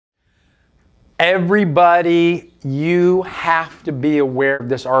Everybody, you have to be aware of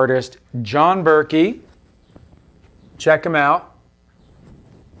this artist, John Berkey. Check him out.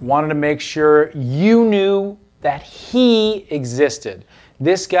 Wanted to make sure you knew that he existed.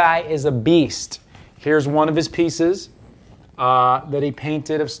 This guy is a beast. Here's one of his pieces that he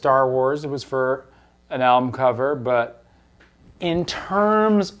painted of Star Wars. It was for an album cover, but in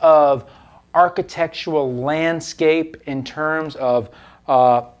terms of architectural landscape, in terms of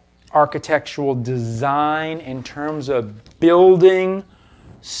architectural design, in terms of building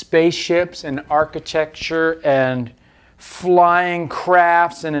spaceships and architecture and flying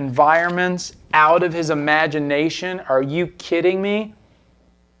crafts and environments out of his imagination. Are you kidding me?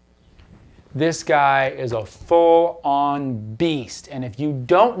 This guy is a full-on beast. And if you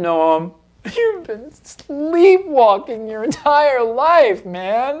don't know him, you've been sleepwalking your entire life,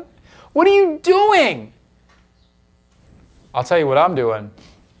 man. What are you doing? I'll tell you what I'm doing.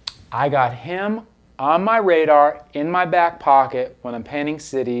 I got him on my radar, in my back pocket, when I'm painting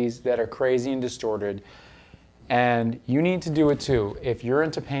cities that are crazy and distorted. And you need to do it too. If you're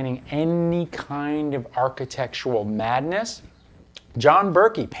into painting any kind of architectural madness, John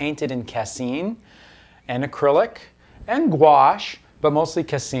Berkey painted in cassine and acrylic and gouache, but mostly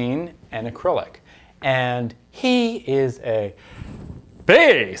cassine and acrylic. And he is a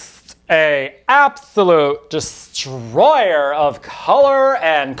beast, an absolute destroyer of color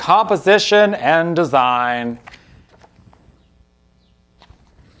and composition and design.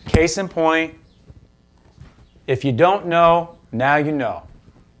 Case in point, if you don't know, now you know.